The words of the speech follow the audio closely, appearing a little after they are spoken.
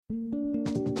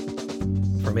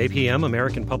From APM,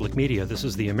 American Public Media, this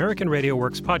is the American Radio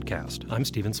Works podcast. I'm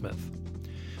Stephen Smith.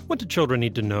 What do children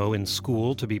need to know in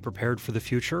school to be prepared for the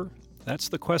future? That's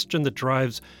the question that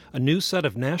drives a new set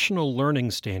of national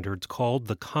learning standards called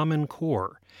the Common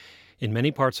Core. In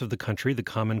many parts of the country, the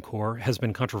Common Core has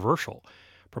been controversial.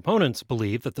 Proponents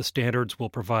believe that the standards will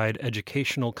provide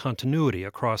educational continuity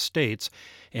across states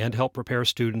and help prepare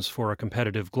students for a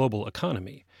competitive global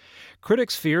economy.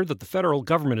 Critics fear that the federal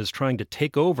government is trying to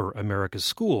take over America's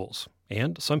schools,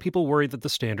 and some people worry that the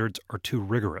standards are too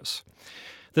rigorous.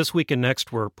 This week and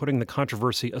next, we're putting the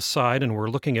controversy aside and we're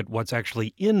looking at what's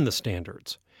actually in the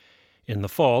standards. In the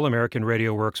fall, American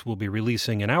Radio Works will be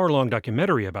releasing an hour-long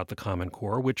documentary about the Common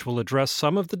Core, which will address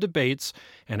some of the debates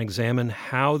and examine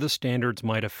how the standards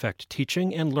might affect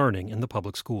teaching and learning in the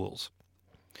public schools.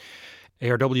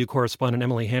 ARW correspondent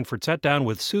Emily Hanford sat down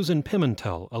with Susan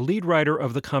Pimentel, a lead writer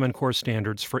of the Common Core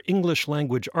standards for English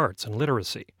language arts and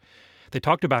literacy. They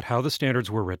talked about how the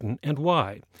standards were written and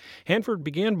why. Hanford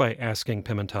began by asking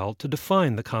Pimentel to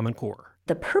define the Common Core.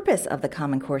 The purpose of the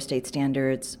Common Core state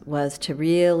standards was to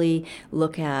really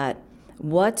look at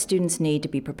what students need to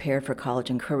be prepared for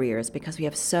college and careers, because we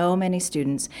have so many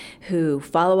students who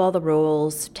follow all the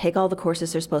rules, take all the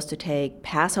courses they're supposed to take,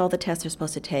 pass all the tests they're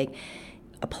supposed to take,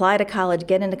 apply to college,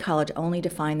 get into college, only to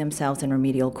find themselves in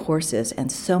remedial courses.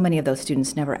 And so many of those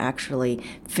students never actually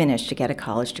finish to get a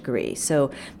college degree.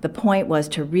 So the point was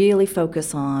to really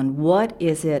focus on what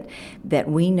is it that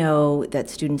we know that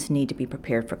students need to be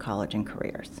prepared for college and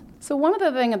careers. So one of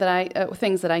the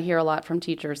things that I hear a lot from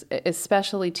teachers,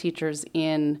 especially teachers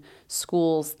in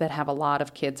schools that have a lot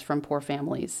of kids from poor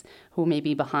families who may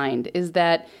be behind, is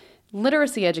that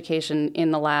literacy education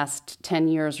in the last 10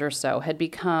 years or so had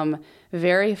become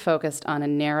very focused on a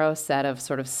narrow set of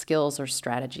sort of skills or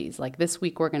strategies. Like this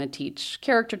week we're going to teach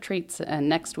character traits, and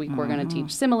next week we're going to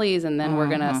teach similes, and then we're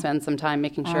going to spend some time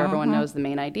making sure everyone knows the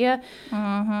main idea.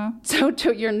 So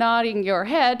you're nodding your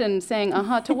head and saying,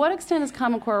 to what extent is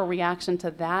Common Core a reaction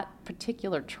to that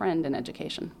particular trend in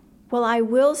education? Well, I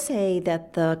will say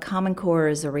that the Common Core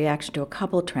is a reaction to a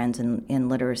couple trends in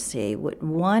literacy.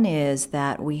 One is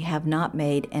that we have not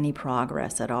made any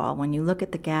progress at all. When you look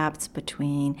at the gaps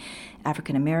between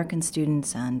African American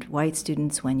students and white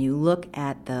students, when you look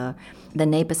at the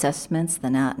NAEP assessments, the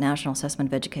National Assessment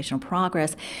of Educational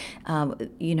Progress,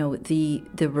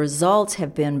 the results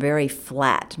have been very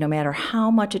flat. No matter how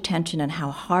much attention and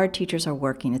how hard teachers are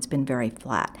working, it's been very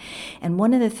flat. And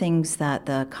one of the things that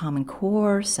the Common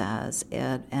Core says,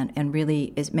 and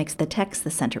really makes the text the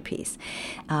centerpiece,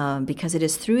 because it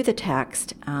is through the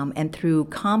text and through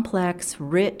complex,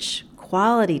 rich,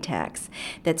 quality texts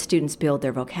that students build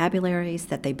their vocabularies,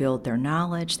 that they build their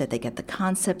knowledge, that they get the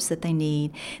concepts that they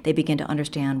need. They begin to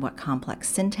understand what complex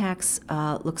syntax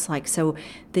looks like. So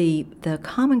the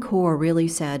Common Core really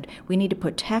said we need to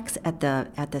put text at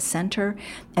the center,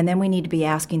 and then we need to be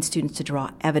asking students to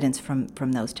draw evidence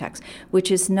from those texts,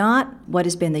 which is not what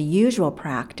has been the usual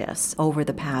practice over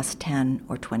the past 10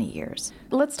 or 20 years.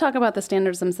 Let's talk about the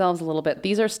standards themselves a little bit.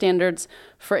 These are standards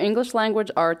for English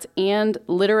language arts and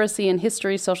literacy and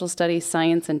history, social studies,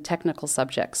 science, and technical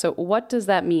subjects. So what does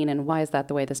that mean, and why is that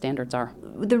the way the standards are?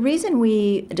 The reason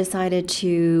we decided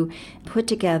to put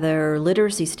together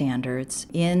literacy standards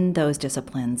in those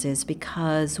disciplines is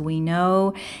because we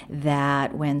know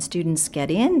that when students get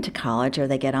into college or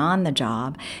they get on the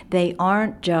job, they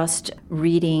aren't just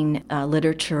reading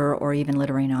literature or even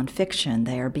literary nonfiction.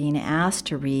 They are being asked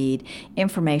to read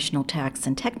informational texts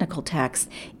and technical texts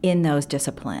in those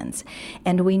disciplines.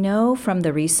 And we know from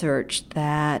the research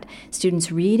that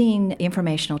students reading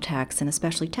informational texts, and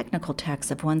especially technical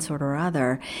texts of one sort or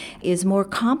other, is more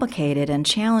complicated and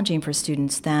challenging for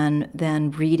students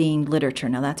than reading literature.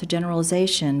 Now, that's a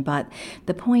generalization, but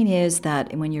the point is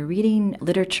that when you're reading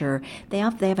literature, they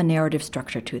have a narrative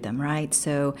structure to them, right?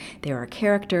 So there are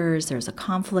characters, there's a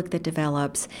conflict that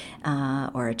develops,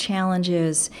 or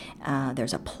challenges,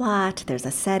 there's a plot, there's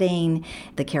a setting,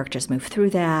 the characters move through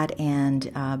that, and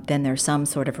then there's some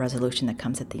sort of resolution that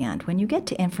comes at the end. When you get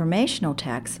to informational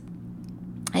texts,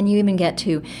 and you even get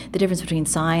to the difference between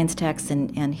science texts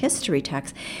and history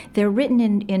texts, they're written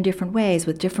in different ways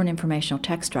with different informational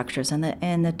text structures, and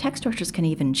the text structures can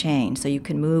even change. So you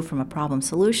can move from a problem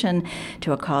solution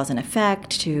to a cause and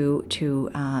effect to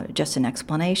just an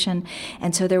explanation.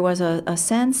 And so there was a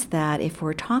sense that if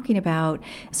we're talking about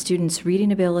students'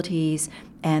 reading abilities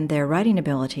and their writing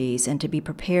abilities, and to be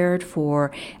prepared for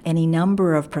any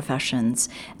number of professions,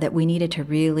 that we needed to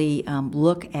really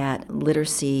look at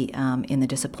literacy in the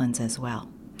disciplines as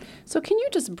well. So can you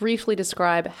just briefly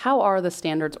describe how are the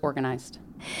standards organized?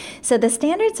 So the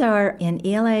standards are in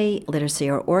ELA literacy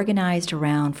are organized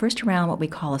around what we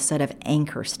call a set of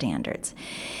anchor standards.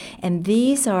 And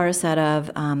these are a set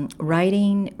of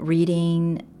writing,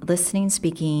 reading, listening,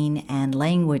 speaking, and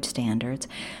language standards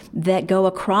that go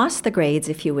across the grades,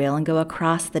 if you will, and go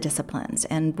across the disciplines.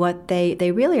 And what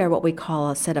they really are what we call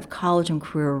a set of college and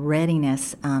career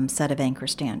readiness set of anchor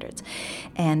standards.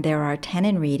 And there are 10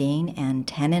 in reading and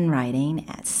 10 in writing,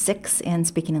 6 in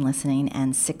speaking and listening,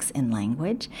 and 6 in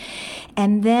language.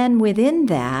 And then within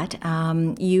that,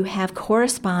 you have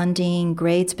corresponding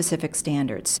grade-specific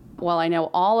standards. Well, I know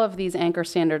all of these anchor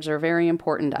standards are very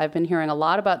important. I've been hearing a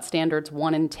lot about standards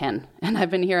 1 and 10, and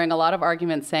I've been hearing a lot of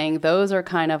arguments saying those are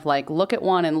kind of like look at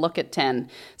 1 and look at 10.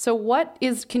 So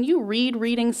can you read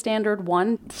reading standard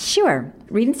 1? Sure.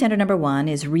 Reading standard number 1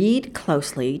 is read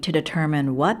closely to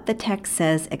determine what the text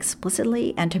says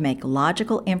explicitly and to make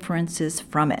logical inferences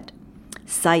from it.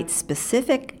 Cite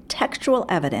specific textual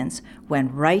evidence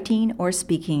when writing or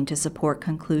speaking to support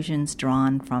conclusions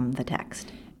drawn from the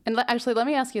text. And actually, let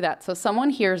me ask you that. So someone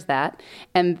hears that,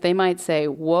 and they might say,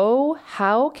 whoa,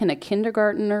 how can a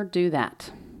kindergartner do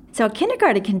that? So a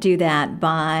kindergarten can do that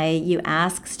by you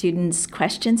ask students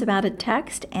questions about a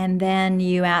text, and then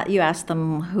you ask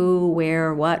them who,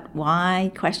 where, what,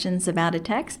 why, questions about a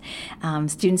text.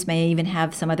 Students may even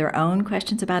have some of their own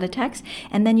questions about a text,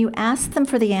 and then you ask them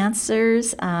for the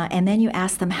answers, and then you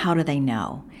ask them how do they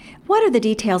know. What are the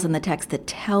details in the text that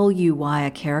tell you why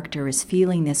a character is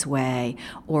feeling this way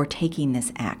or taking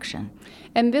this action?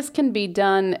 And this can be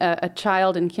done, a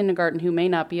child in kindergarten who may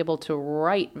not be able to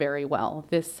write very well.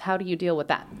 How do you deal with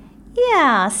that?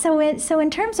 Yeah, so in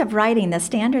terms of writing, the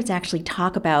standards actually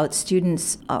talk about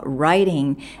students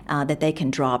writing that they can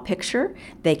draw a picture,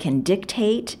 they can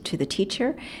dictate to the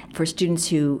teacher. For students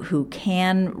who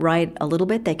can write a little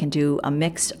bit, they can do a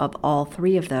mix of all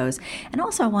three of those. And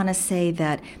also I want to say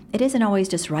that it isn't always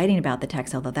just writing about the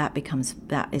text, although that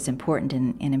is important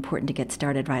and important to get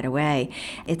started right away.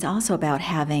 It's also about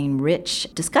having rich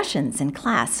discussions in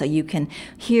class so you can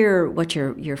hear what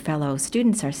your fellow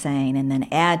students are saying and then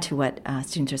add to what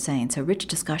students are saying. So rich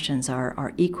discussions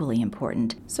are equally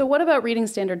important. So what about Reading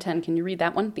Standard 10? Can you read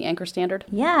that one, the anchor standard?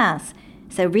 Yes.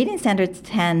 So Reading Standard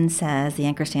 10 says, the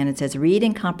anchor standard says, read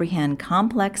and comprehend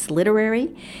complex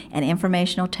literary and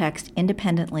informational text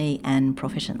independently and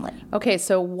proficiently. Okay,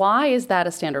 so why is that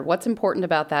a standard? What's important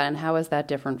about that, and how is that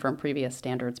different from previous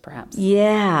standards, perhaps?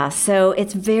 Yeah, so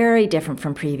it's very different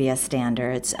from previous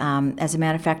standards. As a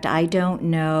matter of fact, I don't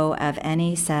know of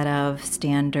any set of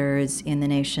standards in the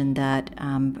nation that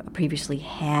previously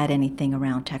had anything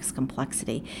around text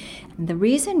complexity. The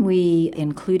reason we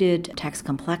included text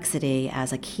complexity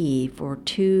as a key for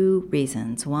two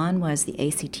reasons. One was the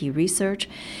ACT research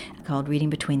called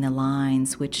Reading Between the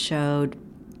Lines, which showed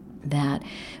that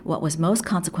what was most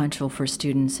consequential for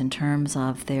students in terms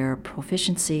of their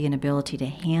proficiency and ability to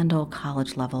handle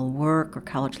college-level work or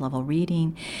college-level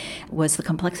reading was the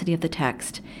complexity of the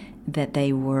text that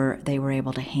they were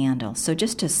able to handle. So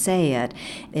just to say it,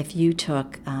 if you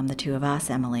took the two of us,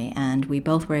 Emily, and we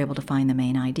both were able to find the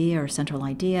main idea or central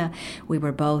idea, we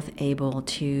were both able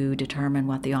to determine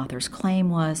what the author's claim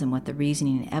was and what the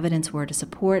reasoning and evidence were to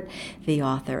support the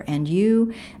author. And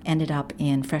you ended up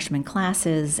in freshman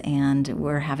classes and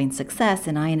were having success,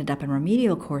 and I ended up in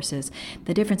remedial courses.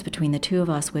 The difference between the two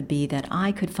of us would be that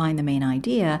I could find the main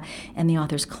idea and the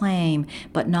author's claim,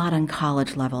 but not on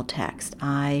college-level text.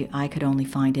 I could only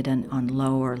find it on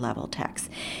lower level text.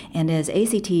 And as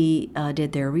ACT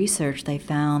did their research, they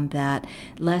found that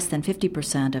less than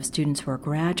 50% of students who are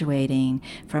graduating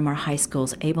from our high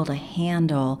schools able to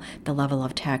handle the level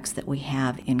of text that we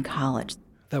have in college.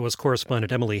 That was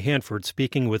correspondent Emily Hanford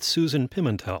speaking with Susan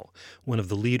Pimentel, one of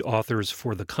the lead authors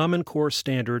for the Common Core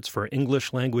Standards for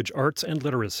English Language Arts and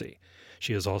Literacy.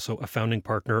 She is also a founding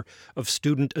partner of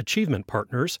Student Achievement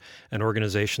Partners, an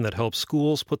organization that helps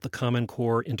schools put the Common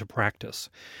Core into practice.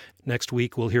 Next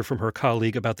week, we'll hear from her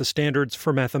colleague about the standards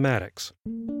for mathematics.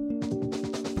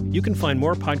 You can find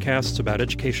more podcasts about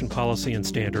education policy and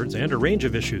standards and a range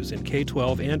of issues in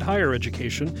K-12 and higher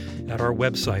education at our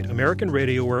website,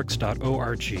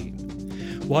 AmericanRadioWorks.org.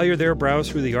 While you're there, browse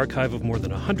through the archive of more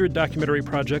than 100 documentary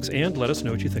projects and let us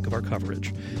know what you think of our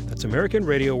coverage. That's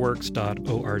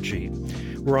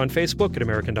AmericanRadioWorks.org. We're on Facebook at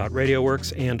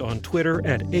American.RadioWorks and on Twitter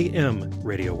at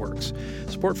AMRadioWorks.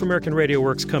 Support for American Radio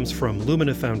Works comes from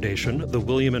Lumina Foundation, the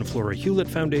William and Flora Hewlett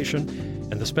Foundation,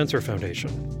 and the Spencer Foundation.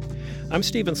 I'm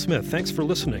Stephen Smith. Thanks for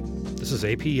listening. This is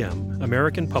APM,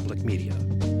 American Public Media.